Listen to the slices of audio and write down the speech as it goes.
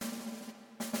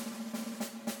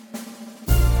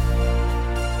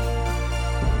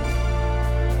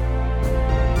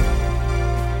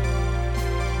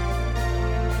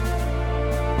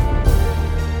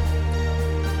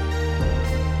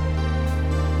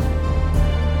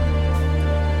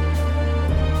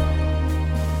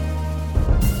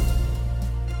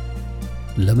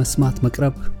ለመስማት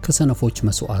መቅረብ ከሰነፎች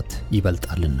መስዋዕት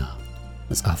ይበልጣልና።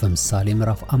 መጽሐፈ ምሳሌ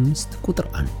ምዕራፍ 5 ቁጥር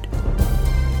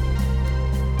 1።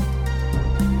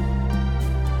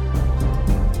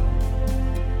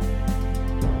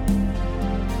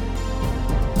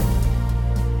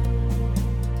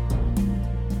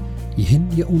 ይህን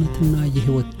የእውነትና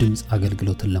የሕይወት ድምጽ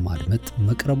አገልግሎትን ለማድመጥ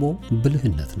መቅረቦ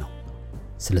ብልህነት ነው።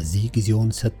 ስለዚህ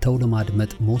ጊዜውን ሰጥተው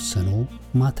ለማድመጥ መወሰኖ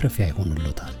ማትረፊያ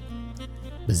ይሆንልዎታል።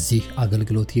 በዚህ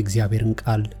አገልግሎት የእግዚአብሔርን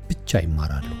ቃል ብቻ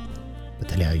ይማራሉ።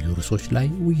 በተለያዩ ርዕሶች ላይ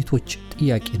ውይይቶች፣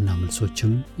 ጥያቄና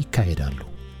መልሶችም ይካሄዳሉ።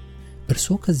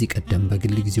 እርስዎ ከዚህ ቀደም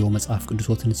በግል ጊዜው መጽሐፍ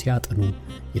ቅዱሶትን ሲያጠኑ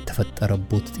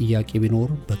የተፈጠረቦት ጥያቄ ቢኖር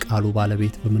በቃሉ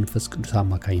ባለቤት በመንፈስ ቅዱስ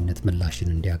አማካኝነት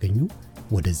ምላሽን እንዲያገኙ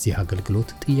ወደዚህ አገልግሎት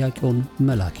ጥያቄውን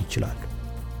መላክ ይችላሉ።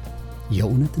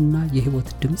 የእውነትና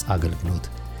የሕይወት ድምጽ አገልግሎት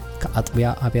ከአጥቢያ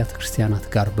አብያተ ክርስቲያናት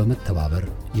ጋር በመተባበር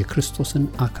የክርስቶስን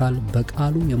አካል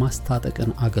በቃሉ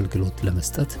የማስታጠቅን አገልግሎት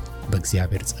ለመስጠት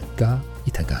በእግዚአብሔር ጸጋ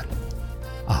ይተጋል።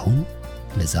 አሁን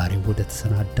ለዛሬው ወደ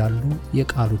ተሰናዳሉ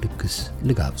የቃሉ ድግስ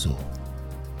ልጋብዞ።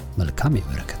 መልካም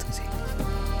የበረከት ጊዜ።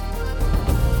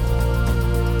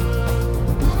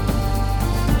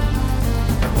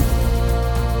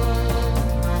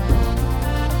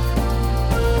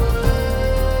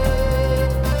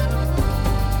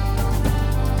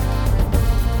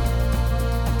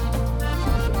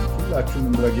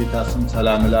 ሁላችሁንም በጌታ ስም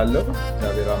ሰላም እላለሁ።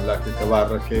 እግዚአብሔር አምላክ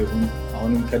የተባረከ ይሁን።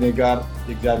 አሁንም ከኔ ጋር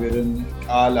የእግዚአብሔርን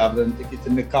ቃል አብረን ጥቂት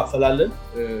እንካፈላለን።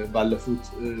 ባለፉት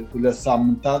 2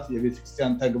 ሳምንታት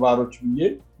የቤተክርስቲያን ተግባሮች ብዬ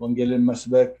ወንጌልን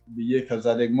መስበክ ብዬ ከዛ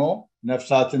ደግሞ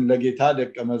ነፍሳትን ለጌታ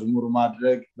ደቀ መዝሙር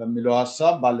ማድረግ በሚለው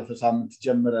ሐሳብ ባለፈ ሳምንት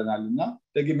ጀምረናልና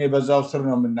ደግሜ በዛው ስር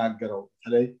ነው የምናገረው።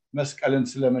 በተለይ መስቀልን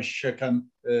ስለመሸከም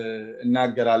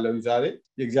እናገራለሁ። ዛሬ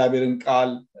የእግዚአብሔርን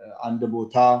ቃል አንድ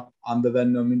ቦታ አንብበን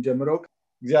ነው የምንጀምረው።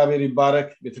 እግዚአብሔር ይባረክ።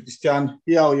 ቤተክርስቲያን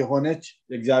ሕያው የሆነች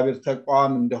የእግዚአብሔር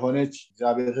ተቋም እንደሆነች፣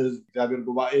 እግዚአብሔር ሕዝብ፣ እግዚአብሔር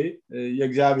ጉባኤ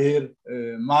የእግዚአብሔር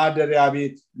ማደሪያ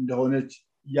ቤት እንደሆነች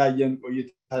እያየን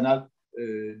ቆይተናል።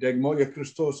 ደግሞ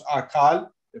የክርስቶስ አካል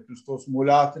የክርስቶስ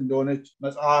ሙላት እንደሆነች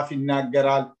መጽሐፍ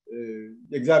ይናገራል።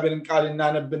 የእግዚአብሔርን ቃል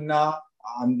እናነብና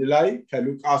አንድ ላይ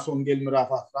ከሉቃስ ወንጌል ምዕራፍ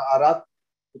 14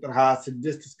 ቁጥር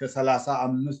 26 እስከ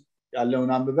 35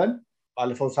 ያለውን አንብበን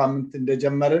ባለፈው ሳምንት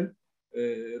እንደጀመርን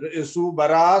ርዕሱ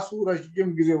በራሱ ረጅም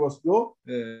ጊዜ ወስዶ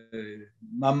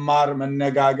መማር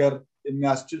መነጋገር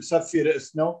የሚያስችል ሰፊ ርዕስ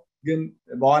ነው። ግን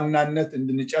በዋናነት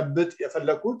እንድንጨብጥ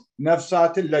የፈለኩት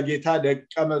ነፍሳትን ለጌታ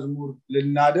ደቀ መዝሙር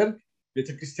ልናደርግ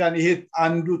ቤተክርስቲያን ይሄ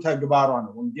አንዱ ተግባሯ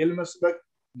ነው። ወንጌል መስበክ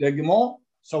ደግሞ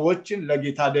ሰዎችን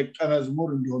ለጌታ ደቀ መዝሙር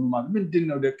እንዲሆኑ ማለት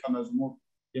ምንድነው ደቀ መዝሙር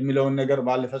የሚለውን ነገር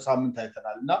ባለፈ ሳምንት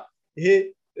አይተናልና ይሄ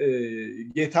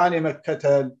ጌታን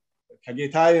የመከተል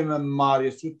ከጌታ የመማር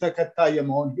የሱ ተከታይ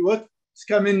የመሆን ህይወት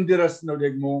እስከምን ድረስ ነው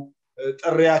ደግሞ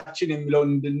ጥሪያችን የሚለውን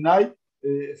እንድናይ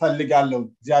ፈልጋለሁ።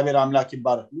 እግዚአብሔር አምላክ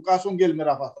ይባረክ። ሉቃስ ወንጌል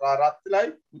ምዕራፍ 14 ላይ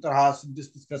ቁጥር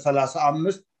 26 እስከ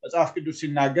 35 መጽሐፍ ቅዱስ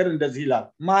ሲናገር እንደዚህ ይላል።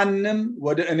 ማንም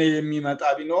ወደ እኔ የሚመጣ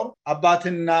ቢኖር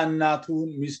አባትና እናቱን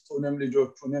ሚስቱንም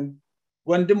ልጆቹንም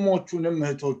ወንድሞቹንም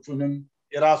እህቶቹንም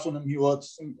የራሱንም ህይወት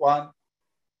እንኳን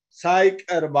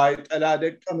ሳይቀር ባይጠላ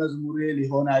ደቀ መዝሙሬ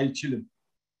ሊሆን አይችልም።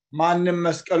 ማንም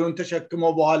መስቀሉን ተሸክሞ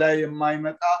በኋላ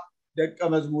የማይመጣ ደቀ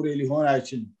መዝሙሬ ሊሆን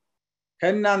አይችልም።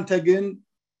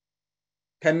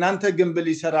 ከናንተ ግንብ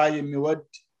ሊሰራ የሚወድ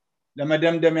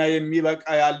ለመደምደሚያ የሚበቃ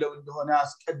ያለው እንደሆነ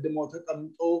አስቀድሞ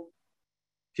ተቀምጦ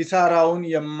ኪሳራውን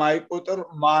የማይቆጥር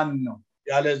ማን ነው?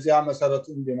 ያለዚያ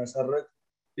መሰረቱን ቢመሰረት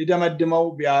ሊደመድመው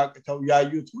ቢያቅተው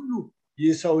ያዩት ሁሉ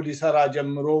ይህ ሰው ሊሰራ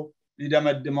ጀምሮ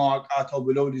ሊደመድመው አቃተው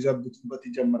ብለው ሊዘብቱበት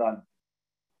ይጀምራሉ።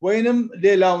 ወይንም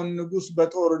ሌላውን ንጉስ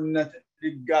በጦርነት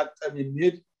ሊጋጠም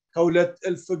የሚሄድ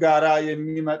ከ2,000 ጋራ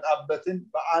የሚመጣበትን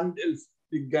በ1,000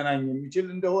 ሊገናኝ የሚችል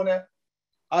እንደሆነ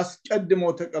አስቀድሞ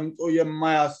ተቀምጦ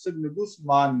የማያስብ ንጉስ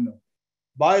ማን ነው?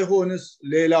 ባይሆንስ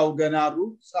ሌላው ገና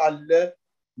ሩቅ ሳለ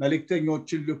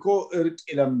መልእክተኞችን ልኮ እርቅ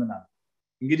ይለምናል።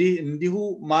 እንግዲህ እንዲሁ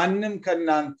ማንም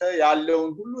ከናንተ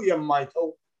ያለውን ሁሉ የማይተው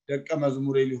ደቀ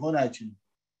መዝሙሬ ሊሆን አይችልም።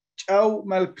 ጨው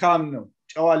መልካም ነው።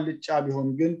 ጨው አልጫ ቢሆን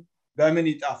ግን በምን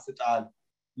ይጣፍጣል?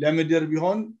 ለምድር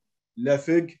ቢሆን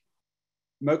ለፍግ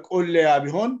መቆለያ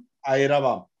ቢሆን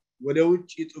አይረባም፣ ወደ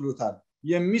ውጭ ይጥሉታል።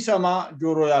 የሚሰማ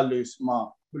ጆሮ ያለው ይስማ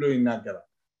ብሎ ይናገራል።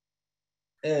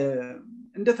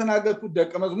 እንደተናገርኩት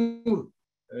ደቀ መዝሙር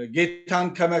ጌታን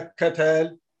ከመከተል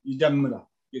ይጀምራል።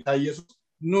 ጌታ ኢየሱስ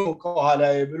ኑ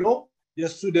ከኋላዬ ብሎ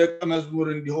የሱ ደቀ መዝሙር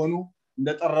እንዲሆኑ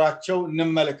እንደጠራቸው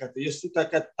እንመለከት። የሱ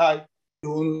ተከታይ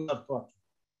እንዲሆኑ ጠርቷቸው።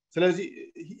 ስለዚህ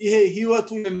ይሄ ህይወቱ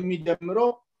የሚጀምረው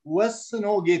ወስኖ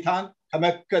ጌታን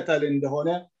ከመከተል እንደሆነ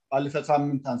ባለፈ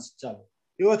ሳምንት አንስቻለሁ።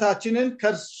 ህይወታችንን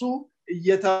ከርሱ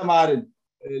እየተማርን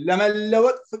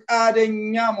ለመለወጥ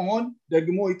ፍቃደኛ መሆን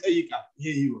ደግሞ ይጠይቃል። ይሄ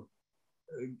ህይወት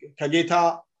ከጌታ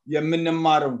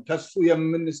የምንማረው ከሱ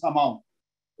የምንሰማው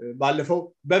ባለፈው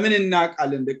በምን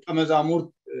እናቃለን ደቀ መዛሙርት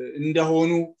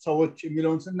እንደሆኑ ሰዎች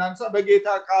የሚለውን ስናንሳ በጌታ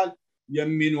ቃል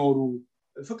የሚኖሩ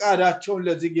ፍቃዳቸውን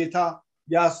ለዚህ ጌታ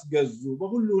ያስገዙ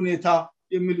በሁሉ ሁኔታ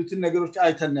የሚሉትን ነገሮች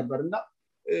አይተን ነበርና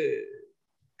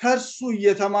ከርሱ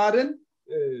እየተማርን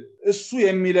እሱ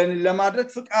የሚለንን ለማድረግ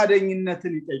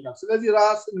ፍቃደኝነትን ይጠይቃል። ስለዚህ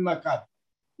ራስን መካድ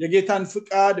የጌታን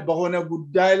ፍቃድ በሆነ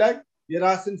ጉዳይ ላይ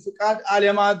የራስን ፍቃድ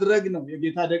አለማድረግ ነው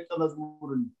የጌታ ደቀ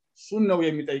መዝሙርን እሱን ነው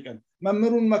የሚጠይቀን።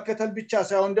 መምሩን መከተል ብቻ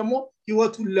ሳይሆን ደግሞ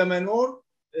ህይወቱን ለመኖር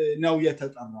ነው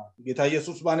የተጠራው። ጌታ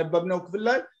ኢየሱስ ባነበብነው ክፍል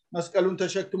ላይ መስቀሉን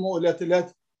ተሸክሞ ዕለት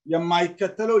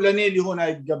የማይከተለው ለኔ ሊሆን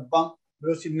አይገባም ብሎ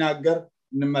ሲናገር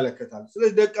እንመለከታለን።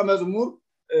 ስለዚህ ደቀ መዝሙር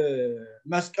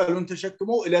መስቀሉን ተሸክሞ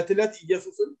ዕለት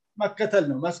ኢየሱስን መከተል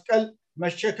ነው። መስቀል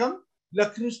መሸከም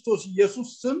ለክርስቶስ ኢየሱስ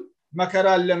ስም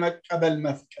መከራን ለመቀበል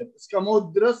መፍቀድ እስከ ሞት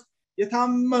ድረስ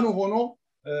የታመኑ ሆኖ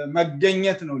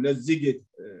መገኘት ነው። ለዚህ ጌታ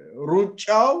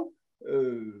ሩጫው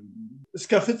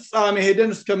እስከ ፍጻሜ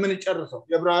ሄደን እስከምንጨርሰው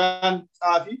የዕብራውያን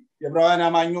ጻፊ የዕብራውያን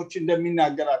አማኞች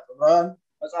እንደሚናገራቸው ዕብራውያን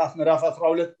መጽሐፍ ምዕራፍ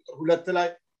 12 ቁጥር 2 ላይ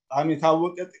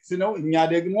የታወቀ ጥቅስ ነው። እኛ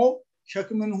ደግሞ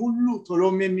ሸክምን ሁሉ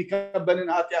ቶሎም የሚከበንን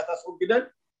ኃጢአት አስወግደን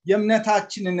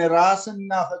የእምነታችንን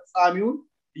ራስና ፈጻሚውን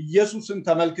ኢየሱስን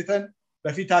ተመልክተን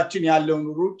በፊታችን ያለውን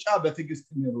ሩጫ በትዕግስት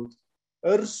እንሩጥ።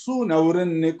 እርሱ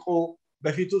ነውርን ንቆ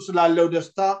በፊቱ ስላለው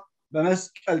ደስታ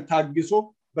በመስቀል ታግሶ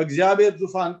በእግዚአብሔር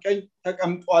ዙፋን ቀኝ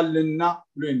ተቀምጧልና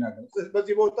ብሎ ይናገራል።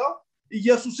 በዚህ ቦታ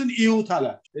ኢየሱስን እዩት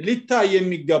አላቸው። ሊታይ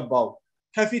የሚገባው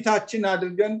ከፊታችን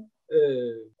አድርገን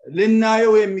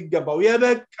ልናየው የሚገባው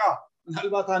የበቃ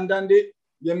ምናልባት አንዳንዴ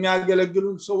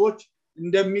የሚያገለግሉን ሰዎች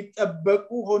እንደሚጠበቁ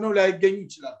ሆነው ላይገኙ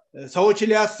ይችላል። ሰዎች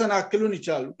ሊያሰናክሉን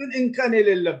ይችላሉ። ግን እንከን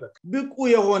የሌለበት ብቁ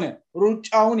የሆነ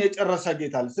ሩጫውን የጨረሰ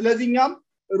ጌታ አለ። ስለዚህኛም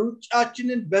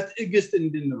ሩጫችንን በትዕግስት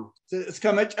እንድንሮጥ እስከ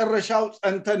መጨረሻው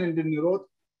ጸንተን እንድንሮጥ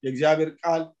የእግዚአብሔር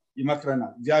ቃል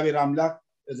ይመክረናል። እግዚአብሔር አምላክ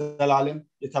ዘላለም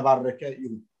የተባረከ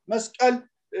ይሁን። መስቀል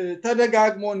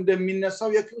ተደጋግሞ እንደሚነሳው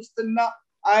የክርስትና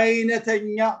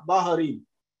አይነተኛ ባህሪ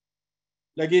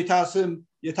ለጌታ ስም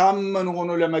የታመኑ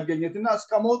ሆኖ ለመገኘትና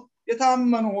እስከ ሞት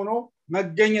የታመኑ ሆኖ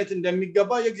መገኘት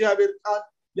እንደሚገባ የእግዚአብሔር ቃል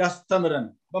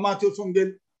ያስተምረናል። በማቴዎስ ወንጌል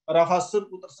ምዕራፍ 10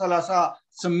 ቁጥር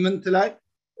 38 ላይ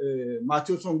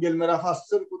ማቴዎስ ወንጌል ምዕራፍ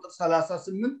 10 ቁጥር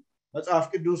 38 መጽሐፍ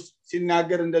ቅዱስ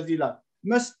ሲናገር እንደዚህ ይላል፣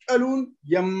 መስቀሉን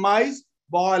የማይዝ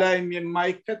በኋላም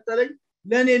የማይከተለኝ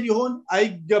ለኔ ሊሆን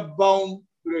አይገባውም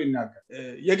ብሎ ይናገራል።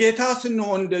 የጌታ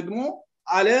ስንሆን ደግሞ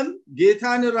ዓለም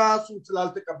ጌታን ራሱ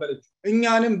ስላልተቀበለች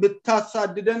እኛንም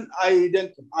ብታሳድደን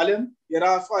አይደንቅም። ዓለም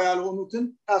የራሷ ያልሆኑትን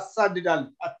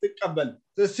ታሳድዳለች፣ አትቀበልም።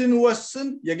 ስንወስን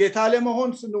የጌታ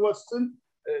ለመሆን ስንወስን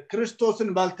ክርስቶስን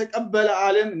ባልተቀበለ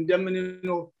ዓለም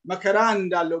እንደምንኖር መከራ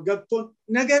እንዳለው ገብቶን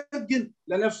ነገር ግን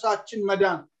ለነፍሳችን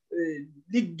መዳን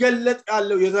ሊገለጥ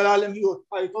ያለው የዘላለም ህይወት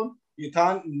ታይቶን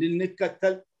ጌታን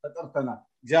እንድንከተል ተጠርተናል።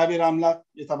 እግዚአብሔር አምላክ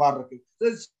የተባረከ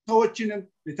ይሁን። ሰዎችንም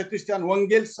ቤተክርስቲያን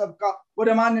ወንጌል ሰብካ ወደ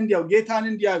ማን እንዲያዩ ጌታን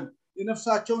እንዲያዩ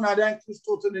የነፍሳቸውን አዳኝ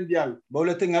ክርስቶስን እንዲያዩ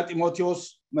በሁለተኛ ጢሞቴዎስ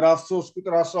ምዕራፍ 3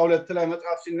 ቁጥር 12 ላይ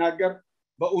መጽሐፍ ሲናገር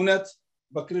በእውነት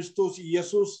በክርስቶስ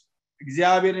ኢየሱስ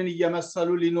እግዚአብሔርን እየመሰሉ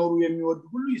ሊኖሩ የሚወዱ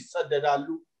ሁሉ ይሰደዳሉ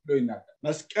ብሎ ይናገራል።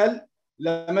 መስቀል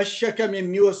ለመሸከም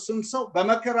የሚወስን ሰው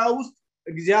በመከራ ውስጥ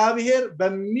እግዚአብሔር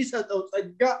በሚሰጠው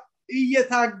ጸጋ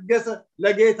እየታገሰ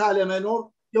ለጌታ ለመኖር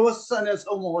የወሰነ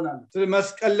ሰው መሆን አለበት።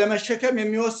 መስቀል ለመሸከም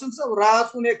የሚወስን ሰው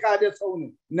ራሱን የካደ ሰው ነው።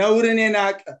 ነውርን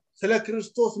የናቀ ስለ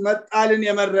ክርስቶስ መጣልን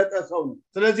የመረጠ ሰው ነው።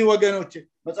 ስለዚህ ወገኖች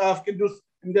መጽሐፍ ቅዱስ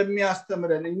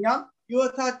እንደሚያስተምረን እኛም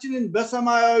ህይወታችንን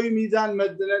በሰማያዊ ሚዛን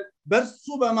መዝነን በእርሱ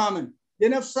በማመን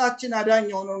የነፍሳችን አዳኝ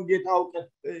የሆነውን ጌታ አውቀን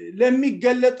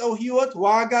ለሚገለጠው ህይወት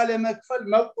ዋጋ ለመክፈል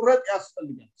መቁረጥ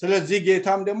ያስፈልጋል። ስለዚህ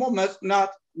ጌታም ደግሞ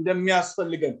መጽናት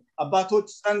እንደሚያስፈልገን አባቶች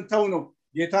ጸንተው ነው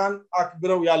ጌታን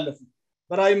አክብረው ያለፉት።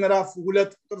 በራዕይ ምዕራፍ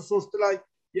 2 ቁጥር 3 ላይ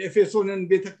የኤፌሶንን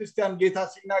ቤተክርስቲያን ጌታ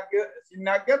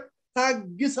ሲናገር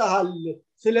ታግሰሃል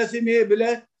ስለ ስሜ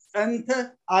ብለህ ጸንተህ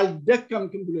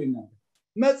አልደከምክም ብሎ ይናገራል።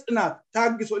 መጽናት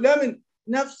ታግሶ ለምን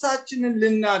ነፍሳችንን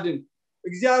ልናድን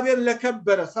እግዚአብሔር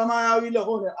ለከበረ ሰማያዊ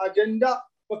ለሆነ አጀንዳ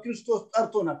በክርስቶስ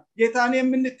ጠርቶናል። ጌታን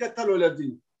የምንከተለው ለዚህ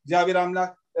ነው። እግዚአብሔር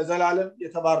አምላክ ለዘላለም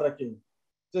የተባረከ ይሁን።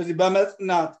 ስለዚህ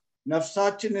በመጽናት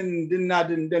ነፍሳችንን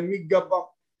እንድናድን እንደሚገባ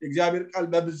እግዚአብሔር ቃል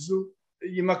በብዙ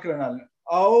ይመክረናል።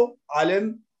 አዎ ዓለም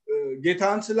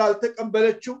ጌታን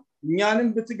ስላልተቀበለችው እኛንም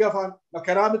ብትገፋን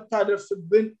መከራ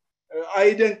ብታደርስብን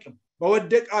አይደንቅም።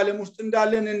 በወደቅ ዓለም ውስጥ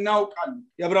እንዳለን እናውቃለን።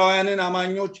 የዕብራውያንን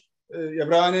አማኞች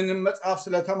የዕብራውያንን መጽሐፍ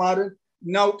ስለተማርን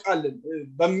እናውቃለን።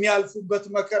 በሚያልፉበት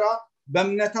መከራ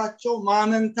በእምነታቸው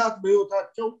ማመንታት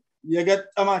በሕይወታቸው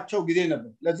የገጠማቸው ጊዜ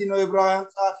ነበር። ለዚህ ነው ዕብራውያን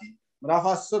ጻፊ ምዕራፍ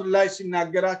 10 ላይ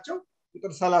ሲናገራቸው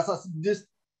ቁጥር 36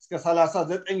 እስከ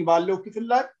 39 ባለው ክፍል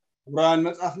ላይ ዕብራውያን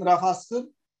መጽሐፍ ምዕራፍ 10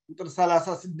 ቁጥር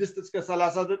 36 እስከ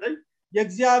 39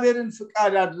 የእግዚአብሔርን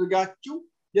ፍቃድ አድርጋችሁ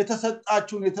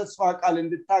የተሰጣችሁን የተስፋ ቃል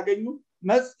እንድታገኙ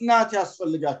መጽናት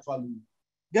ያስፈልጋችኋል።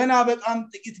 ገና በጣም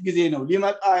ጥቂት ጊዜ ነው፣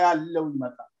 ሊመጣ ያለው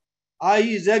ይመጣል፣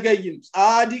 አይዘገይም።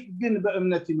 ጻድቅ ግን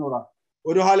በእምነት ይኖራል።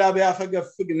 ወደ ኋላ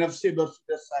ቢያፈገፍግ ነፍሴ በእርሱ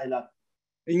ደስ አይላት።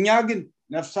 እኛ ግን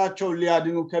ነፍሳቸውን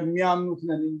ሊያድኑ ከሚያምኑት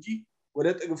ነን እንጂ ወደ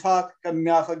ጥፋት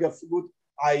ከሚያፈገፍጉት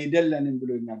አይደለንም ብሎ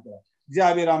ይናገራል።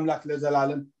 እግዚአብሔር አምላክ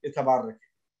ለዘላለም የተባረከ።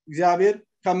 እግዚአብሔር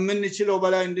ከምንችለው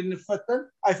በላይ እንድንፈተን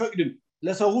አይፈቅድም።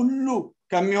 ለሰው ሁሉ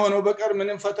ከሚሆነው በቀር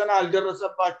ምንም ፈተና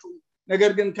አልደረሰባችሁም፣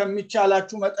 ነገር ግን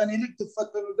ከሚቻላችሁ መጠን ይልቅ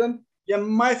ትፈተኑ ዘንድ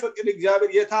የማይፈቅድ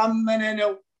እግዚአብሔር የታመነ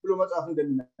ነው ብሎ መጽሐፍ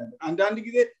እንደሚናገር አንዳንድ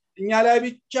ጊዜ እኛ ላይ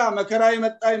ብቻ መከራ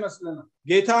የመጣ ይመስለናል።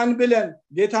 ጌታን ብለን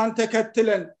ጌታን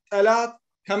ተከትለን ጠላት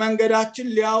ከመንገዳችን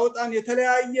ሊያወጣን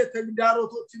የተለያየ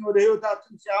ተግዳሮቶችን ወደ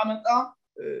ሕይወታችን ሲያመጣ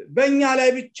በእኛ ላይ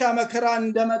ብቻ መከራ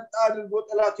እንደመጣ አድርጎ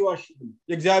ጠላት ይዋሽብናል።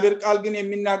 የእግዚአብሔር ቃል ግን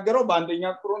የሚናገረው በአንደኛ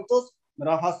ቆሮንቶስ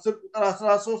ምዕራፍ 10 ቁጥር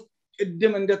 13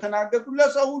 ቅድም እንደተናገርኩ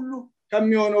ለሰው ሁሉ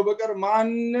ከሚሆነው በቀር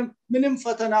ምንም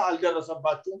ፈተና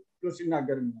አልደረሰባችሁም ብሎ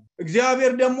ሲናገር ነው።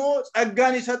 እግዚአብሔር ደግሞ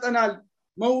ጸጋን ይሰጠናል፣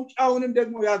 መውጫውንም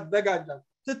ደግሞ ያዘጋጃል፣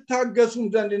 ትታገሱም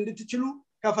ዘንድ እንድትችሉ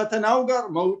ከፈተናው ጋር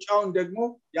መውጫውን ደግሞ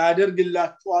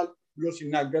ያደርግላችኋል ብሎ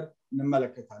ሲናገር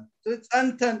እንመለከታለን።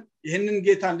 ጸንተን ይህንን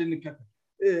ጌታ እንድንከተል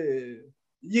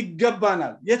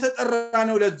ይገባናል።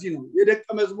 የተጠራነው ለዚህ ነው፣ የደቀ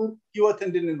መዝሙር ሕይወት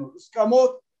እንድንኖር፣ እስከ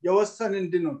ሞት የወሰን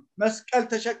እንድንኖር፣ መስቀል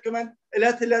ተሸክመን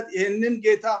ዕለት ዕለት ይህንን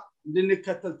ጌታ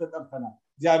እንድንከተል ተጠርተናል።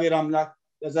 እግዚአብሔር አምላክ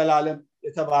ለዘላለም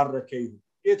የተባረከ ይሁን።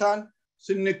 ጌታን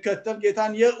ስንከተል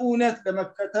ጌታን የእውነት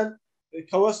ለመከተል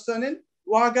ከወሰንን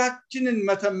ዋጋችንን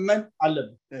መተመን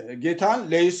አለብን። ጌታን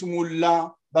ለይስሙላ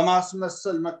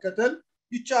በማስመሰል መከተል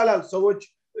ይቻላል። ሰዎች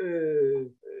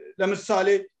ለምሳሌ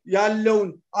ያለውን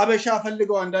አበሻ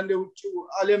ፈልገው አንዳንድ ውጭ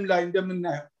ዓለም ላይ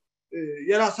እንደምናየው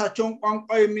የራሳቸውን ቋንቋ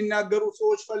የሚናገሩ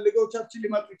ሰዎች ፈልገው ቸርች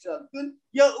ሊመጡ ይችላል። ግን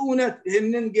የእውነት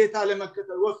ይህንን ጌታ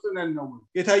ለመከተል ወስነን ነው?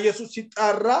 ጌታ ኢየሱስ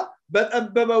ሲጣራ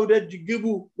በጠበበው ደጅ ግቡ፣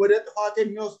 ወደ ጥፋት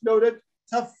የሚወስደው ደጅ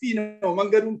ሰፊ ነው፣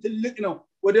 መንገዱም ትልቅ ነው፣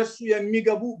 ወደሱ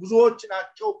የሚገቡ ብዙዎች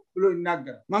ናቸው ብሎ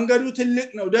ይናገራል። መንገዱ ትልቅ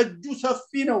ነው፣ ደጁ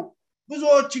ሰፊ ነው፣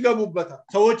 ብዙዎች ይገቡበታል።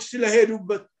 ሰዎች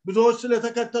ስለሄዱበት ብዙዎች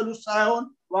ስለተከተሉት ሳይሆን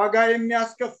ዋጋ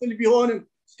የሚያስከፍል ቢሆንም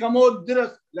እስከ ሞት ድረስ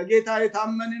ለጌታ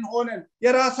የታመንን ሆነን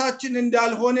የራሳችን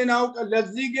እንዳልሆነን አውቀን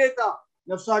ለዚህ ጌታ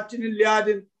ነፍሳችንን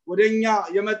ሊያድን ወደኛ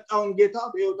የመጣውን ጌታ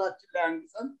በሕይወታችን ላይ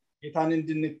አንግሰን ጌታን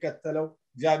እንድንከተለው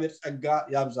እግዚአብሔር ጸጋ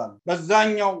ያብዛል።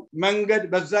 በዛኛው መንገድ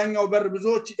በዛኛው በር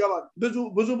ብዙዎች ይገባሉ።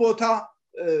 ብዙ ቦታ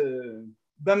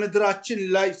በመድራችን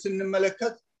ላይ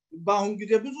ስንመለከት በአሁን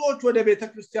ጊዜ ብዙዎች ወደ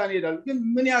ቤተክርስቲያን ይሄዳሉ። ግን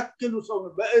ምን ያክሉ ሰው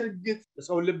በእርግጥ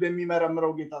ሰው ልብ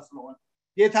የሚመረምረው ጌታ ስለሆነ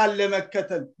ጌታን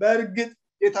ለመከተል በእርግጥ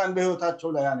ጌታን በሕይወታቸው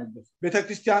ላይ ያነገሱ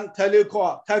ቤተክርስቲያን ተልእኮዋ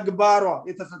ተግባሯ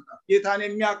የተሰጣ ጌታን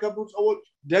የሚያከብሩ ሰዎች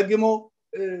ደግሞ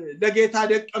ለጌታ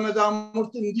ደቀ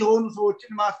መዛሙርት እንዲሆኑ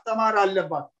ሰዎችን ማስተማር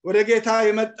አለባት። ወደ ጌታ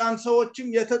የመጣን ሰዎችም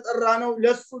የተጠራነው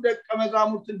ለሱ ደቀ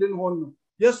መዛሙርት እንድንሆን ነው፣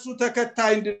 የሱ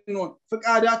ተከታይ እንድንሆን፣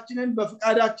 ፍቃዳችንን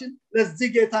በፍቃዳችን ለዚህ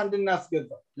ጌታ እንድናስገዛ፣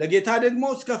 ለጌታ ደግሞ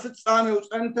እስከ ፍጻሜው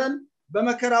ጸንተን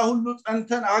በመከራ ሁሉ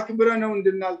ጸንተን አክብረነው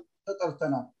እንድናል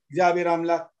ተጠርተናል። እግዚአብሔር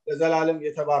አምላክ ለዘላለም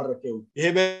የተባረከ ይሁን። ይሄ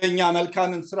በእኛ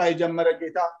መልካምን ስራ የጀመረ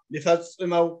ጌታ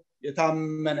ሊፈጽመው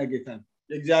የታመነ ጌታ ነው።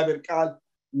 የእግዚአብሔር ቃል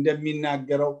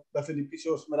እንደሚናገረው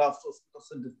በፊልጵስዩስ ምዕራፍ 3 ቁጥር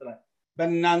 6 ላይ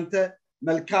በእናንተ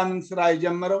መልካምን ስራ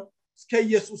የጀመረው እስከ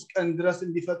ኢየሱስ ቀን ድረስ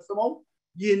እንዲፈጽመው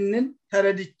ይህንን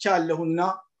ተረድቻለሁና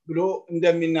ብሎ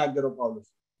እንደሚናገረው ጳውሎስ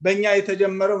በእኛ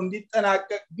የተጀመረው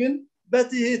እንዲጠናቀቅ ግን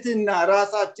በትህትና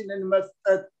ራሳችንን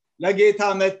መስጠት፣ ለጌታ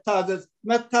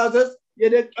መታዘዝ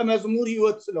የደቀ መዝሙር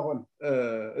ሕይወት ስለሆነ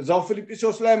እዛው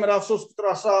ፊልጵስዩስ ላይ ምዕራፍ 3 ቁጥር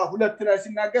 12 ላይ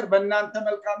ሲናገር በእናንተ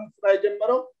መልካምን ስራ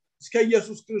የጀመረው እስከ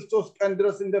ኢየሱስ ክርስቶስ ቀን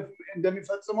ድረስ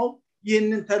እንደሚፈጽመው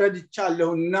ይህንን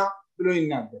ተረድቻለሁና ብሎ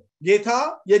ይናገር። ጌታ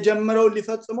የጀመረው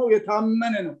ሊፈጽመው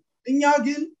የታመነ ነው። እኛ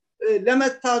ግን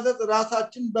ለመታዘዝ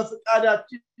ራሳችን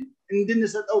በፍቃዳችን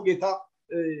እንድንሰጠው ጌታ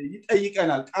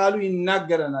ይጠይቀናል። ቃሉ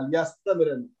ይናገረናል፣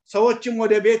 ያስተምረናል። ሰዎችም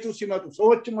ወደ ቤቱ ሲመጡ፣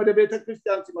 ሰዎችም ወደ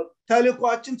ቤተክርስቲያን ሲመጡ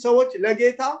ተልእኳችን ሰዎች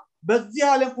ለጌታ በዚህ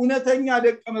ዓለም እውነተኛ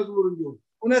ደቀ መዝሙር እንዲሆኑ፣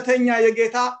 እውነተኛ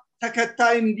የጌታ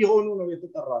ተከታይ እንዲሆኑ ነው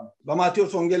የተጠራነው።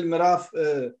 በማቴዎስ ወንጌል ምዕራፍ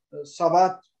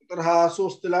 7 ቁጥር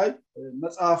 23 ላይ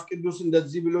መጽሐፍ ቅዱስ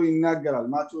እንደዚህ ብሎ ይናገራል።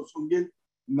 ማቴዎስ ወንጌል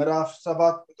ምዕራፍ 7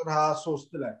 ቁጥር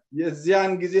 23 ላይ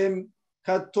የዚያን ጊዜም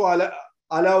ከቶ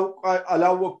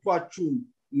አላወቅኳችሁም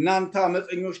እናንተ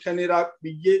አመፀኞች ከኔ ራቁ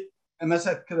ብዬ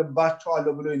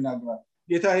እመሰክርባቸዋለሁ ብሎ ይናገራል።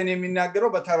 ጌታ ይሄን የሚናገረው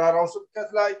በተራራው ስብከት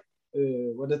ላይ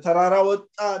ወደ ተራራ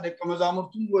ወጣ፣ ደቀ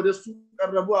መዛሙርቱም ወደሱ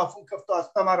ቀረቡ፣ አፉን ከፍቶ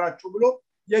አስተማራቸው ብሎ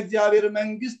የእግዚአብሔር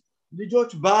መንግስት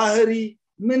ልጆች ባህሪ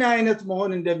ምን አይነት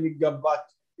መሆን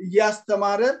እንደሚገባቸው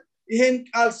እያስተማረ ይሄን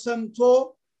ቃል ሰምቶ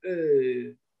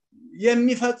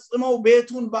የሚፈጽመው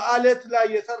ቤቱን በአለት ላይ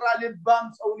የሰራ ልባም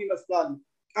ሰውን ይመስላል።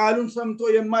 ቃሉን ሰምቶ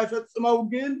የማይፈጽመው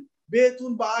ግን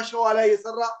ቤቱን በአሸዋ ላይ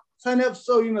የሰራ ሰነፍ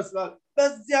ሰው ይመስላል።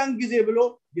 በዚያን ጊዜ ብሎ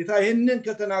ጌታ ይሄንን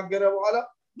ከተናገረ በኋላ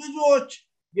ብዙዎች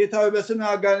ጌታው በስምህ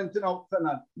አጋንንትን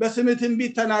አውጥተናል፣ በስምህ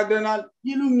ትንቢት ተናግረናል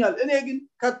ይሉኛል፣ እኔ ግን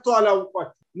ከቶ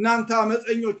አላውቃችሁም፣ እናንተ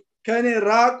አመፀኞች ከኔ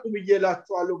ራቁ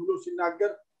ብዬላችኋለሁ ብሎ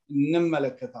ሲናገር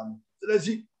እንመለከታለን።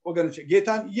 ስለዚህ ወገኖች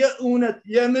ጌታን የእውነት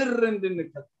የምር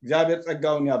እንድንከተል እግዚአብሔር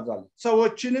ጸጋውን ያብዛል።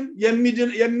 ሰዎችንም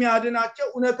የሚያድናቸው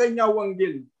እውነተኛ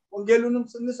ወንጌል ነው። ወንጌሉንም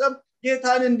ስንሰብ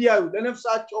ጌታን እንዲያዩ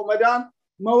ለነፍሳቸው መዳን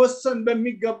መወሰን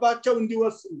በሚገባቸው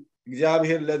እንዲወስኑ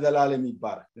እግዚአብሔር ለዘላለም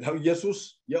ይባረክ። ኢየሱስ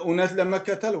የእውነት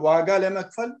ለመከተል ዋጋ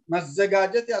ለመክፈል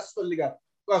መዘጋጀት ያስፈልጋል።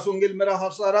 ሉቃስ ወንጌል ምዕራፍ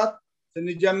 14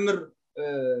 ስንጀምር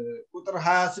ቁጥር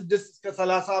 26 እስከ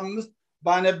 35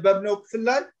 ባነበብነው ክፍል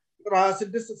ላይ ቁጥር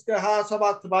 26 እስከ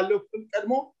 27 ባለው ክፍል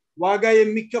ቀድሞ ዋጋ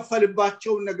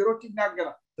የሚከፈልባቸው ነገሮች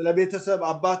ይናገራል። ስለ ቤተሰብ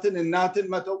አባትን እናትን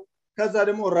መተው፣ ከዛ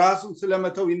ደግሞ ራሱን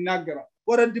ስለመተው ይናገራል።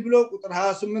 ወረድ ብሎ ቁጥር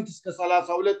 28 እስከ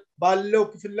 32 ባለው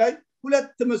ክፍል ላይ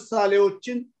ሁለት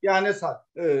ምሳሌዎችን ያነሳል።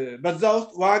 በዛ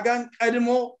ውስጥ ዋጋን ቀድሞ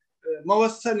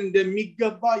መወሰን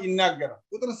እንደሚገባ ይናገራል።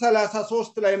 ቁጥር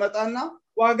 33 ላይ መጣና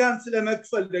ዋጋን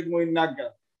ስለመክፈል ደግሞ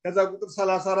ይናገራል። ከዛ ቁጥር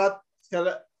 34 እስከ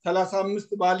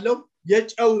 35 ባለው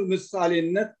የጨው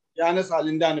ምሳሌነት ያነሳል።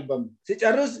 እንዳንበም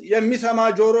ሲጨርስ የሚሰማ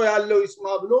ጆሮ ያለው ይስማ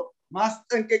ብሎ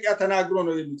ማስጠንቀቂያ ተናግሮ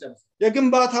ነው የሚጨርስ።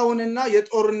 የግንባታውንና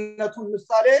የጦርነቱን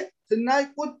ምሳሌ ስናይ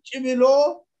ቁጭ ብሎ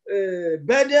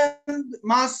በደንብ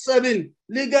ማሰብን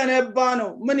ሊገነባ ነው።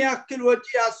 ምን ያክል ወጪ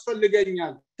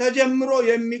ያስፈልገኛል? ተጀምሮ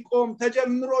የሚቆም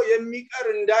ተጀምሮ የሚቀር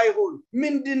እንዳይሆን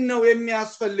ምንድነው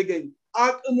የሚያስፈልገኝ?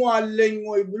 አቅሙ አለኝ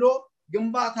ወይ ብሎ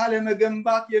ግንባታ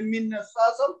ለመገንባት የሚነሳ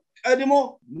ሰው ቀድሞ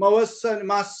መወሰን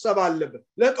ማሰብ አለበት።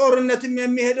 ለጦርነትም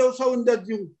የሚሄደው ሰው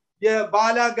እንደዚሁ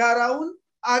የባላጋራውን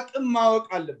አቅም ማወቅ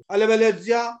አለበት።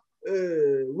 አለበለዚያ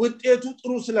ውጤቱ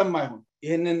ጥሩ ስለማይሆን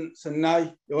ይሄንን ስናይ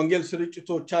የወንጌል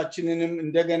ስርጭቶቻችንንም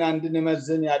እንደገና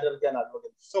እንድንመዝን ያደርገናል።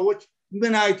 ሰዎች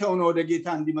ምን አይተው ነው ወደ ጌታ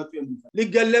እንዲመጡ የሚፈልጉት?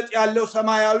 ሊገለጥ ያለው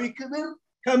ሰማያዊ ክብር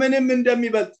ከምንም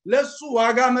እንደሚበልጥ ለሱ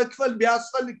ዋጋ መክፈል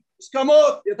ቢያስፈልግ እስከ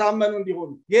ሞት የታመኑ እንዲሆኑ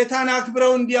ጌታን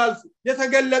አክብረው እንዲያልፉ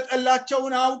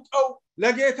የተገለጠላቸውን አውቀው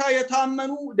ለጌታ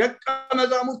የታመኑ ደቀ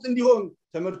መዛሙርት እንዲሆኑ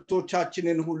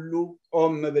ትምህርቶቻችንን ሁሉ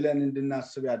ቆም ብለን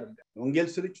እንድናስብ ያደርጋል። ወንጌል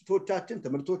ስርጭቶቻችን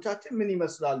ትምህርቶቻችን ምን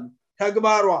ይመስላሉ?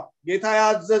 ተግባሯ ጌታ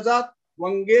ያዘዛት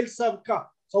ወንጌል ሰብካ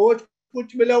ሰዎች ቁጭ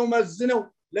ብለው መዝነው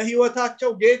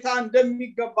ለህይወታቸው ጌታ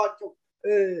እንደሚገባቸው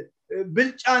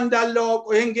ብልጫ እንዳለው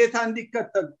አውቀው ይሄን ጌታ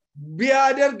እንዲከተሉ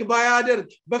ቢያደርግ ባያደርግ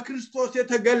በክርስቶስ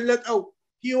የተገለጠው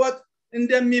ህይወት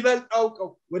እንደሚበልጥ አውቀው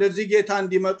ወደዚህ ጌታ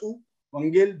እንዲመጡ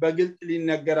ወንጌል በግልጥ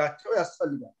ሊነገራቸው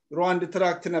ያስፈልጋል። ሩዋንድ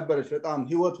ትራክት ነበረች በጣም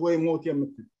ህይወት ወይ ሞት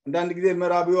የምትል። አንዳንድ ጊዜ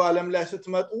ምዕራባዊው ዓለም ላይ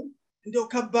ስትመጡ እንደው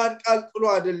ከባድ ቃል ጥሎ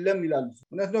አይደለም ይላሉ።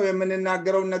 እውነት ነው፣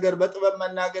 የምንናገረው ነገር በጥበብ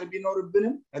መናገር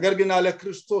ቢኖርብንም ነገር ግን አለ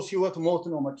ክርስቶስ ህይወት ሞት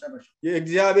ነው መጨረሻው።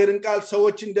 የእግዚአብሔርን ቃል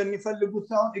ሰዎች እንደሚፈልጉት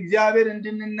ሳይሆን እግዚአብሔር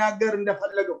እንድንናገር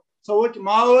እንደፈለገው ሰዎች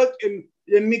ማወቅ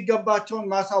የሚገባቸውን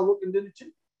ማሳወቅ እንድንችል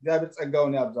እግዚአብሔር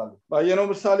ጸጋውን ያብዛል። ባየነው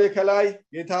ምሳሌ ከላይ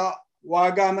ጌታ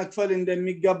ዋጋ መክፈል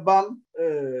እንደሚገባም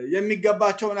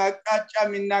የሚገባቸውን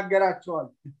አቅጣጫም ይናገራቸዋል።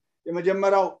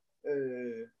 የመጀመሪያው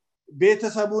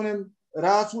ቤተሰቡንም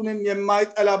ራሱንም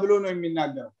የማይጠላ ብሎ ነው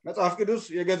የሚናገረው። መጽሐፍ ቅዱስ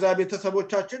የገዛ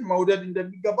ቤተሰቦቻችን መውደድ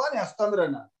እንደሚገባን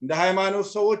ያስተምረናል። እንደ ሃይማኖት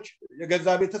ሰዎች የገዛ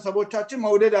ቤተሰቦቻችን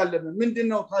መውደድ አለብን።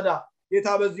 ምንድነው ታዲያ ጌታ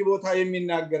በዚህ ቦታ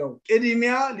የሚናገረው?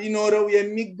 ቅድሚያ ሊኖረው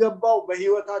የሚገባው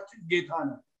በህይወታችን ጌታ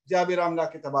ነው። እግዚአብሔር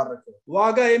አምላክ የተባረከ።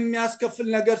 ዋጋ የሚያስከፍል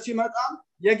ነገር ሲመጣ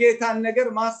የጌታን ነገር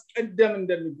ማስቀደም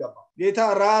እንደሚገባ ጌታ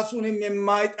ራሱንም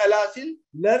የማይጠላ ሲል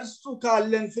ለእርሱ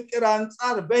ካለን ፍቅር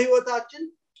አንፃር በህይወታችን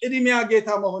ቅድሚያ ጌታ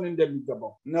መሆን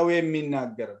እንደሚገባው ነው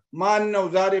የሚናገረው። ማን ነው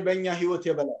ዛሬ በእኛ ህይወት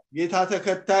የበላይ? ጌታ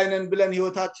ተከታይ ነን ብለን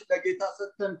ህይወታችን ለጌታ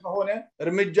ሰጥተን ከሆነ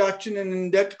እርምጃችንን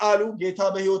እንደቃሉ ጌታ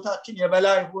በህይወታችን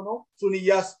የበላይ ሆኖ እሱን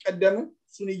እያስቀደምን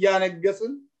እሱን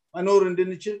እያነገስን መኖር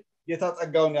እንድንችል ጌታ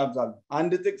ጸጋውን ያብዛል።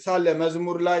 አንድ ጥቅስ አለ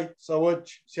መዝሙር ላይ ሰዎች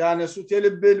ሲያነሱት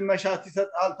የልብን መሻት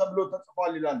ይሰጣል ተብሎ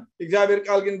ተጽፏል ይላል። እግዚአብሔር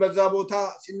ቃል ግን በዛ ቦታ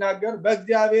ሲናገር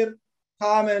በእግዚአብሔር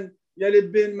ታመን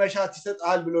የልብን መሻት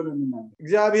ይሰጣል ብሎ ነው የሚናገር።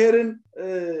 እግዚአብሔርን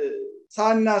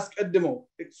ሳናስቀድመው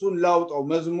ጥቅሱን ላውጣው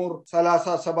መዝሙር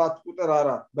 37 ቁጥር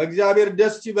 4 በእግዚአብሔር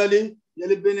ደስ ይበልህ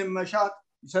የልብን መሻት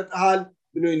ይሰጣል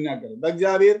ብሎ ይናገራል።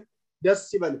 በእግዚአብሔር ደስ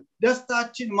ይበል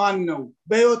ደስታችን ማን ነው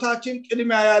በህይወታችን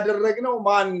ቅድሚያ ያደረግነው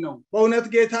ማን ነው በእውነት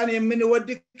ጌታን የምንወድ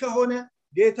ከሆነ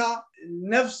ጌታ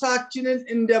ነፍሳችንን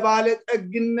እንደባለ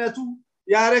ጠግነቱ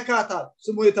ያረካታል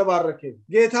ስሙ የተባረከ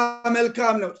ጌታ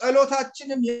መልካም ነው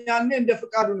ጸሎታችንም ያኔ እንደ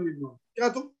ፍቃዱ ነው የሚሆነው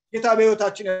ምክንያቱም ጌታ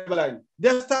በህይወታችን የበላይ ነው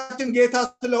ደስታችን ጌታ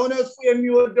ስለሆነ እሱ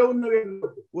የሚወደው ነው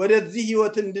የሚወደው ወደዚህ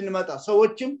ህይወት እንድንመጣ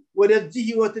ሰዎችም ወደዚህ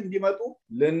ህይወት እንዲመጡ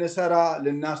ልንሰራ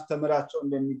ልናስተምራቸው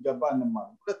እንደሚገባ እንማር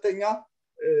ሁለተኛ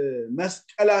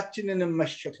መስቀላችንን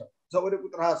መሸከም ወደ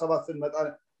ቁጥር 27 ስንመጣ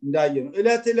እንዳየነው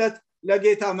እለት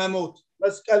ለጌታ መሞት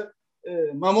መስቀል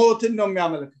መሞትን ነው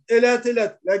የሚያመለክት እለት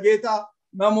ለጌታ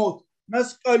መሞት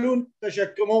መስቀሉን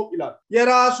ተሸክሞ ይላል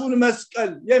የራሱን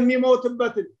መስቀል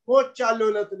የሚሞትበትን ሞች ያለው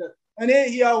እለት እኔ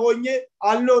ሕያው ሆኜ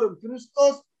አልኖርም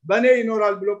ክርስቶስ በኔ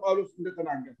ይኖራል ብሎ ጳውሎስ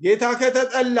እንደተናገረ ጌታ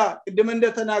ከተጠላ ቅድም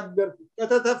እንደተናገርኩ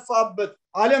ከተተፋበት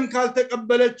ዓለም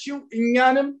ካልተቀበለችው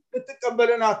እኛንም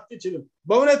ልትቀበለን አትችልም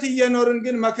በእውነት እየኖርን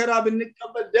ግን መከራ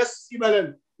ብንቀበል ደስ ይበለን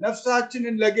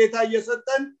ነፍሳችንን ለጌታ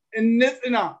እየሰጠን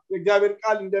እንጽና የእግዚአብሔር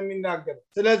ቃል እንደሚናገር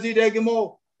ስለዚህ ደግሞ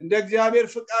እንደ እግዚአብሔር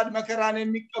ፍቃድ መከራን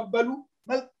የሚቀበሉ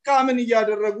መልካምን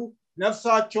ያደረጉ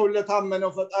ነፍሳቸውን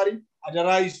ለታመነው ፈጣሪ አደራ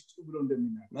ይስጡ ብሎ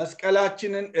እንደሚናገር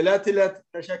መስቀላችንን እለት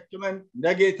ተሸክመን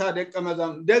ለጌታ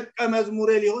ደቀ መዝሙር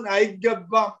ሊሆን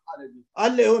አይገባም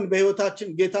አለ ይሁን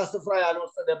በህይወታችን ጌታ ስፍራ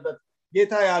ያልወሰደበት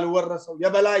ጌታ ያልወረሰው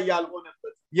የበላይ ያልሆነበት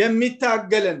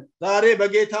የሚታገለን ዛሬ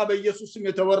በጌታ በኢየሱስም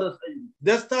የተወረሰ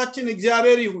ደስታችን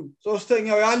እግዚአብሔር ይሁን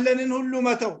ሶስተኛው ያለንን ሁሉ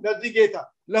መተው ለዚህ ጌታ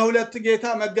ለሁለት ጌታ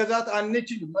መገዛት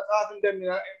አንችልም መጽሐፍ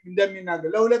እንደሚናገር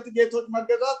ለሁለት ጌቶች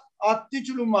መገዛት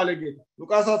አትችሉም ማለት ጌታ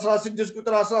ሉቃስ 16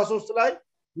 ቁጥር 13 ላይ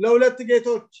ለሁለት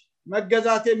ጌቶች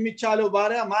መገዛት የሚቻለው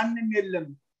ባሪያ ማንንም የለም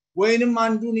ወይንም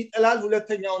አንዱን ይጠላል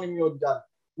ሁለተኛውንም ይወዳል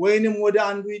ወይንም ወደ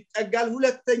አንዱ ይጠጋል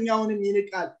ሁለተኛውንም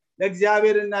ይንቃል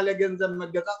ለእግዚአብሔርና ለገንዘብ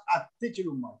መገዛት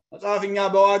አትችሉም ማለት መጽሐፍኛ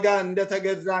በዋጋ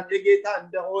እንደተገዛን የጌታ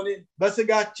እንደሆነ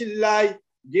በስጋችን ላይ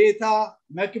ጌታ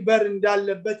መክበር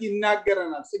እንዳለበት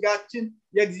ይናገረናል ስጋችን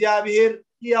የእግዚአብሔር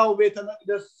ሕያው ቤተ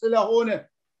መቅደስ ስለሆነ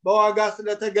በዋጋ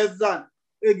ስለተገዛን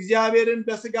እግዚአብሔርን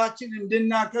በስጋችን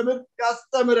እንድናከብር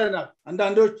ያስተምረናል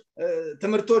አንዳንዶች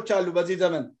ትምርቶች አሉ በዚህ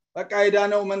ዘመን በቃ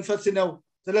የዳነው መንፈስ ነው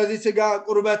ስለዚህ ስጋ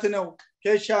ቁርበት ነው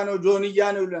ኬሻ ነው ጆንያ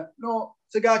ነው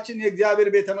ስጋችን የእግዚአብሔር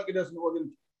ቤተ መቅደስ ነው ወገን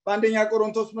በአንደኛ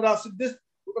ቆሮንቶስ ምዕራፍ 6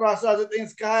 ቁጥር 19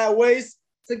 እስከ 20 ወይስ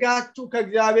ስጋችሁ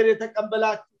ከእግዚአብሔር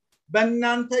የተቀበላችሁ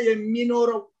በእናንተ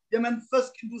የሚኖረው የመንፈስ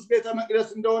ቅዱስ ቤተ መቅደስ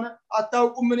እንደሆነ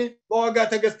አታውቁምን በዋጋ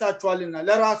ተገዝታችኋልና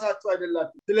ለራሳችሁ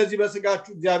አይደላችሁ ስለዚህ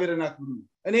በስጋችሁ እግዚአብሔርን አክብሩ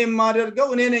እኔ የማደርገው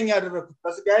እኔ ነኝ ያደረኩት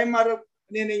በስጋዬ ማድረግ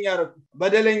እኔ ነኝ ያደረኩት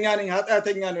በደለኛ ነኝ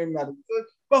ኃጢአተኛ ነው የሚያደርጉት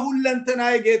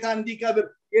በሁለንተናዬ ጌታ እንዲከብር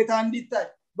ጌታ እንዲታይ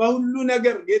በሁሉ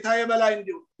ነገር ጌታ የበላይ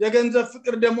እንዲሆን የገንዘብ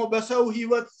ፍቅር ደግሞ በሰው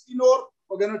ህይወት ሲኖር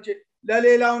ወገኖቼ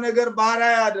ለሌላው ነገር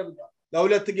ባሪያ ያደርጋል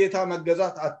ለሁለት ጌታ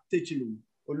መገዛት አትችሉም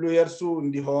ሁሉ የርሱ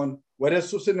እንዲሆን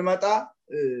ወደሱ ስንመጣ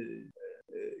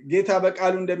ጌታ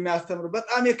በቃሉ እንደሚያስተምር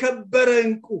በጣም የከበረ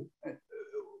እንቁ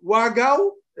ዋጋው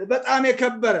በጣም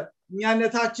የከበረ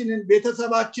እኛነታችንን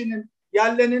ቤተሰባችንን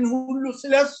ያለንን ሁሉ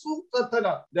ስለሱ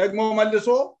ሰጥተናል ደግሞ መልሶ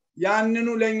ያንኑ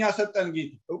ለኛ ሰጠን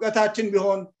ጌታ ዕውቀታችን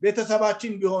ቢሆን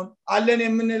ቤተሰባችን ቢሆን አለን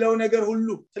የምንለው ነገር ሁሉ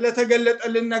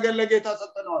ስለተገለጠልን ነገር ለጌታ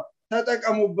ሰጠናል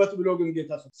ተጠቀሙበት ብሎ ግን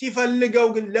ጌታ ሲፈልገው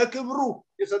ግን ለክብሩ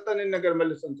የሰጠንን ነገር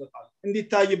መልሰን ሰጣል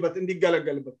እንዲታይበት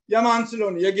እንዲገለገልበት የማን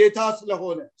ስለሆነ የጌታ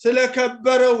ስለሆነ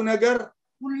ስለከበረው ነገር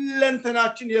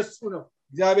ሁለንተናችን የሱ ነው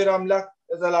እግዚአብሔር አምላክ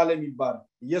ለዘላለም ይባረክ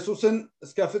ኢየሱስን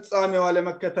እስከ ፍጻሜው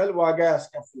ለመከተል ዋጋ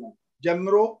ያስከፍላል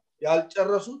ጀምሮ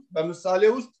ያልጨረሱት በምሳሌ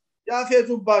ውስጥ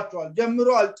ያፌዙባቸዋል ጀምሮ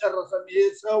አልጨረሰም ይሄ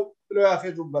ሰው ብሎ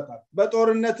ያፌዙበታል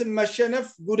በጦርነትም መሸነፍ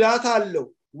ጉዳት አለው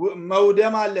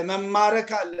መውደም አለ መማረክ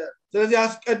አለ ስለዚህ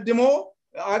አስቀድሞ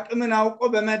አቅምን አውቆ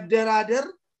በመደራደር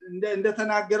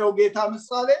እንደተናገረው ጌታ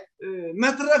ምሳሌ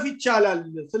መትረፍ ይቻላል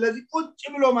ስለዚህ ቁጭ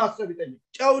ብሎ ማሰብ ይጠይቃል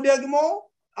ጨው ደግሞ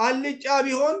አልጫ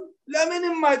ቢሆን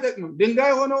ለምንም አይጠቅምም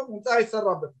ድንጋይ ሆኖ ህንጻ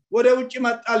ይሰራበት ወደ ውጪ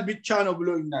መጣል ብቻ ነው ብሎ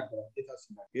ይናገራል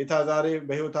ጌታ ዛሬ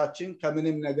በህይወታችን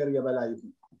ከምንም ነገር የበላይ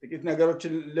ነው ጥቂት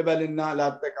ነገሮችን ልበልና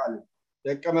ላጠቃል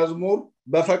ደቀ መዝሙር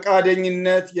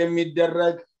በፈቃደኝነት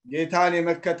የሚደረግ ጌታን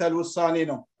የመከተል ውሳኔ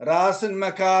ነው ራስን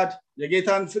መካድ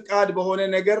የጌታን ፍቃድ በሆነ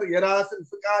ነገር የራስን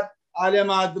ፍቃድ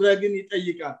አለማድረግን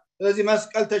ይጠይቃል ስለዚህ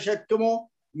መስቀል ተሸክሞ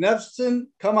ነፍስን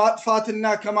ከማጥፋትና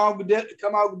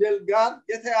ከማጉደል ጋር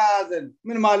የተያያዘ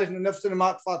ምን ማለት ነው ነፍስን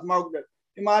ማጥፋት ማጉደል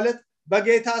ማለት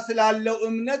በጌታ ስላለው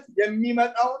እምነት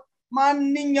የሚመጣው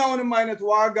ማንኛውንም አይነት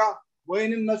ዋጋ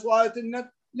ወይንም መስዋዕትነት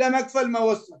ለመክፈል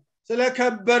መወሰን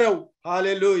ስለከበረው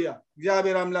ሃሌሉያ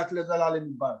እግዚአብሔር አምላክ ለዘላለም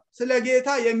ይባረክ ስለጌታ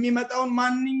የሚመጣው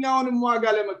ማንኛውንም ዋጋ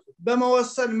ለመክፈል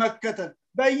በመወሰን መከተል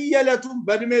በየለቱም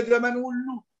በእድሜ ዘመን ሁሉ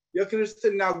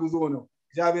የክርስትና ጉዞ ነው።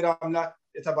 እግዚአብሔር አምላክ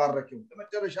የተባረከ ይሁን።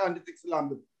 ለመጨረሻ አንድ ጥቅስ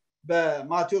ላንብብ።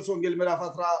 በማቴዎስ ወንጌል ምዕራፍ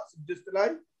 16 ላይ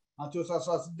ማቴዎስ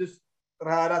 16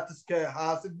 24 እስከ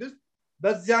 26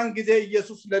 በዚያን ጊዜ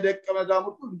ኢየሱስ ለደቀ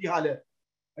መዛሙርቱ እንዲህ አለ፣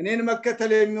 እኔን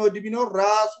መከተል የሚወድ ቢኖር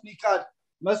ራሱን ይካድ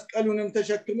መስቀሉንም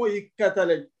ተሸክሞ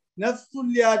ይከተለኝ። ነፍሱን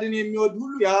ሊያድን የሚወድ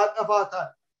ሁሉ ያጠፋታል፣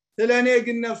 ስለኔ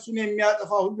ግን ነፍሱን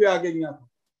የሚያጠፋ ሁሉ ያገኛታል።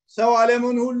 ሰው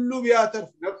ዓለሙን ሁሉ ቢያተርፍ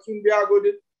ነፍሱን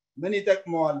ቢያጎድል ምን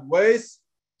ይጠቅመዋል? ወይስ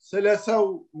ስለ ሰው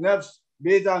ነፍስ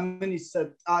ቤዛ ምን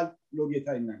ይሰጣል ብሎ ጌታ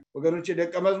ይናገራል። ወገኖቼ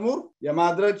ደቀ መዝሙር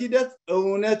የማድረግ ሂደት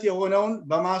እውነት የሆነውን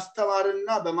በማስተማርና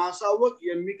በማሳወቅ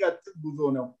የሚቀጥል ጉዞ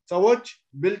ነው። ሰዎች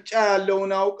ብልጫ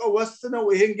ያለውን አውቀው ወስነው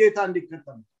ይሄን ጌታ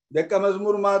እንዲከተሉ ደቀ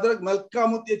መዝሙር ማድረግ መልካም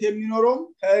ውጤት የሚኖረው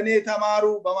ከእኔ ተማሩ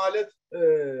በማለት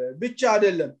ብቻ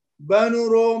አይደለም፣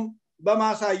 በኑሮም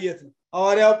በማሳየት ነው።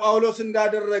 ሐዋርያው ጳውሎስ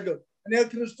እንዳደረገው እኔ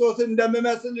ክርስቶስን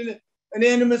እንደምመስል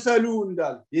እኔን ምሰሉ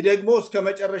እንዳለ፣ ይህ ደግሞ እስከ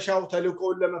መጨረሻው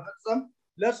ተልእኮውን ለመፈጸም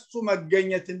ለሱ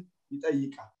መገኘትን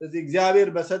ይጠይቃል። ስለዚህ እግዚአብሔር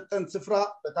በሰጠን ስፍራ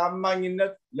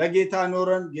በታማኝነት ለጌታ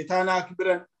ኖረን ጌታን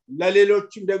አክብረን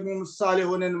ለሌሎችም ደግሞ ምሳሌ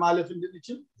ሆነን ማለፍ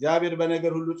እንድንችል እግዚአብሔር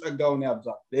በነገር ሁሉ ጸጋውን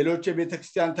ያብዛል። ሌሎች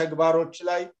የቤተክርስቲያን ተግባሮች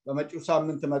ላይ በመጪው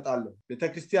ሳምንት እመጣለሁ።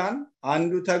 ቤተክርስቲያን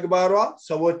አንዱ ተግባሯ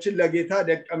ሰዎችን ለጌታ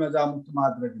ደቀ መዛሙርት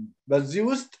ማድረግ ነው። በዚህ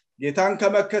ውስጥ ጌታን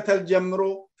ከመከተል ጀምሮ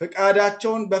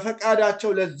ፈቃዳቸውን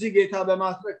በፈቃዳቸው ለዚህ ጌታ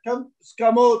በማስረከብ እስከ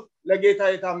ሞት ለጌታ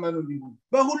የታመኑ እንዲሆኑ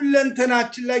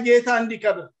በሁለንተናችን ለጌታ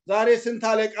እንዲከብር። ዛሬ ስንት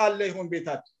አለቃ አለ ይሆን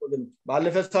ቤታችን? ወገኖች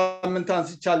ባለፈው ሳምንት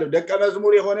አንስቻለሁ። ደቀ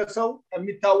መዝሙር የሆነ ሰው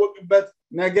ከሚታወቅበት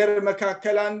ነገር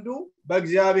መካከል አንዱ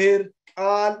በእግዚአብሔር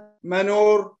ቃል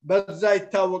መኖር በዛ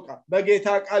ይታወቃል። በጌታ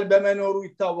ቃል በመኖሩ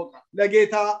ይታወቃል።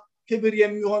 ለጌታ ክብር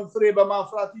የሚሆን ፍሬ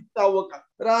በማፍራት ይታወቃል።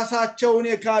 ራሳቸውን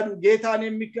የካዱ ጌታን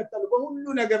የሚከተሉ በሁሉ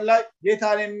ነገር ላይ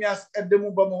ጌታን የሚያስቀድሙ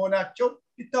በመሆናቸው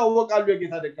ይታወቃሉ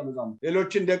የጌታ ደቀ መዛሙርት።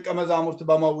 ሌሎችን ደቀ መዛሙርት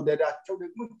በመውደዳቸው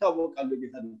ደግሞ ይታወቃሉ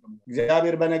የጌታ ደቀ መዛሙርት።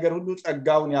 እግዚአብሔር በነገር ሁሉ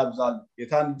ጸጋውን ያብዛል።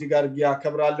 ጌታን እጅግ አድርጌ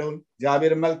አከብራለሁ።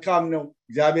 እግዚአብሔር መልካም ነው።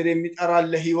 እግዚአብሔር የሚጠራን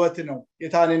ለሕይወት ነው።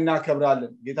 ጌታን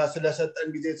እናከብራለን። ጌታ ስለሰጠን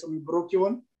ጊዜ ስሙ ብሩክ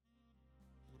ይሁን።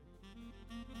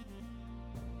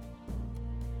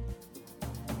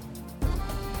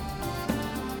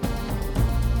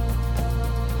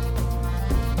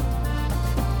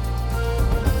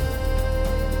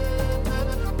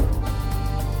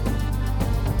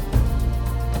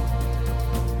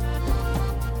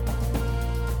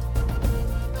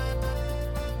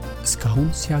 እስካሁን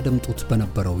ሲያደምጡት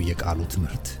በነበረው የቃሉ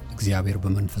ትምህርት እግዚአብሔር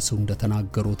በመንፈሱ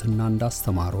እንደተናገሩትና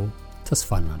እንዳስተማረው ተስፋ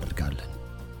እናደርጋለን።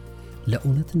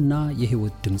 ለእውነትና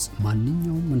የሕይወት ድምጽ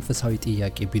ማንኛውም መንፈሳዊ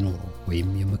ጥያቄ ቢኖሩ ወይም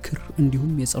የምክር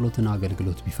እንዲሁም የጸሎትን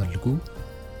አገልግሎት ቢፈልጉ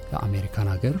ለአሜሪካን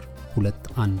ሀገር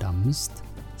 215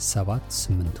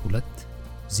 782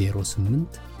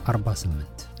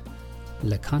 0848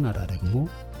 ለካናዳ ደግሞ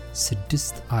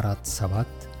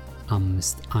 647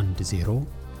 510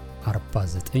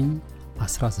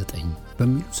 4919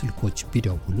 በሚሉ ስልኮች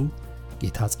ቢደውሉ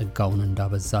ጌታ ጸጋውን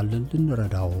እንዳበዛልን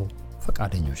ልንረዳው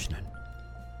ፈቃደኞች ነን።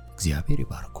 እግዚአብሔር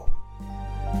ይባርክ።